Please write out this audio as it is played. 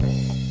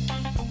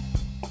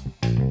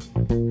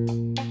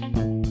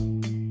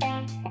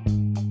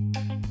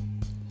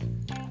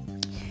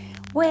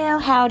Well,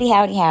 howdy,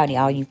 howdy, howdy,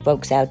 all you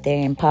folks out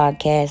there in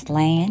podcast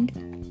land.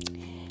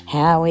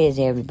 How is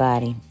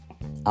everybody?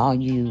 All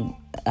you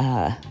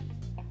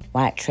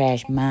white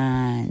trash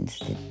minds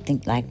that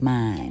think like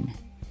mine.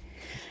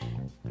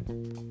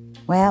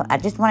 Well, I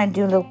just want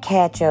to do a little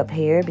catch up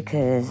here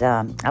because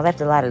I left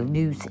a lot of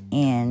loose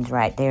ends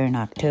right there in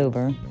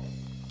October.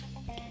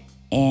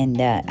 And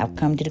I've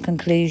come to the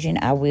conclusion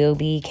I will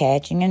be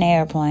catching an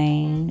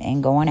airplane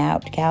and going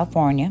out to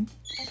California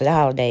for the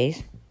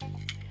holidays.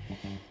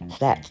 So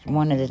that's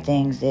one of the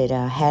things that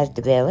has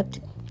developed.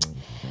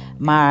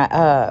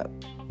 My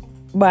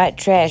white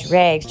trash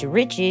rags to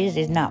riches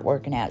is not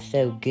working out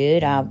so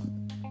good. I'm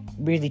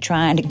really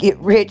trying to get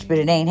rich, but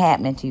it ain't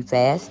happening too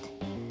fast.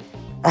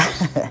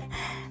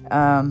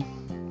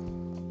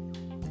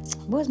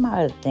 What was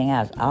my other thing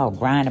I was all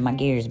grinding my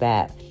gears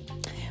about?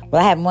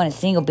 Well, I haven't won a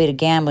single bit of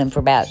gambling for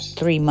about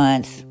 3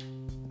 months.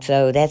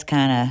 So that's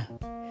kind of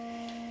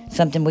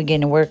something we're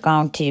getting to work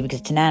on too.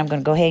 Because tonight I'm going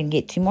to go ahead and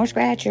get 2 more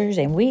scratchers.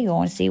 And we're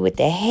going to see what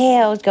the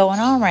hell is going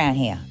on around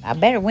here. I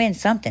better win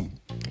something.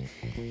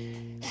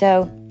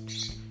 So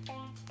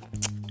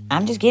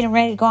I'm just getting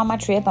ready to go on my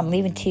trip. I'm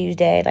leaving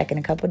Tuesday, like in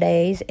a couple of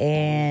days.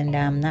 And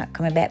I'm not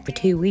coming back for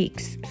 2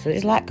 weeks. So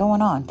there's a lot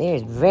going on.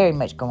 There's very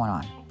much going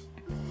on.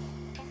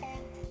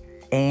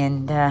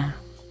 And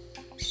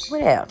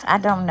what else? I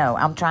don't know.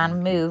 I'm trying to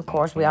move. Of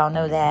course, we all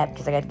know that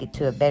because I got to get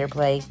to a better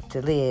place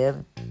to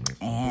live.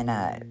 And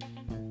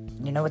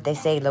you know what they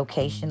say,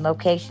 location,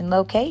 location,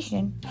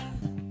 location.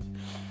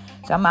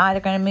 So I'm either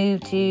going to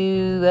move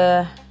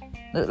to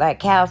look like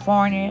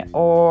California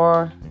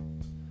or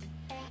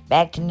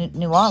back to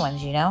New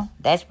Orleans, you know.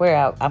 That's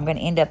where I'm going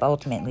to end up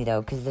ultimately,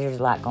 though, because there's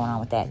a lot going on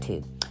with that,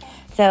 too.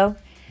 So,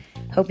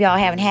 hope y'all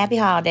having happy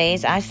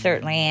holidays. I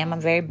certainly am.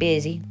 I'm very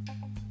busy.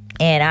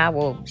 And I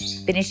will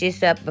finish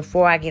this up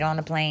before I get on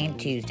the plane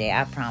Tuesday.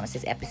 I promise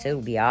this episode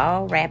will be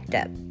all wrapped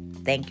up.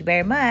 Thank you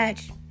very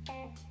much.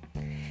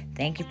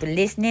 Thank you for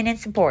listening and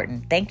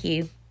supporting. Thank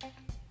you.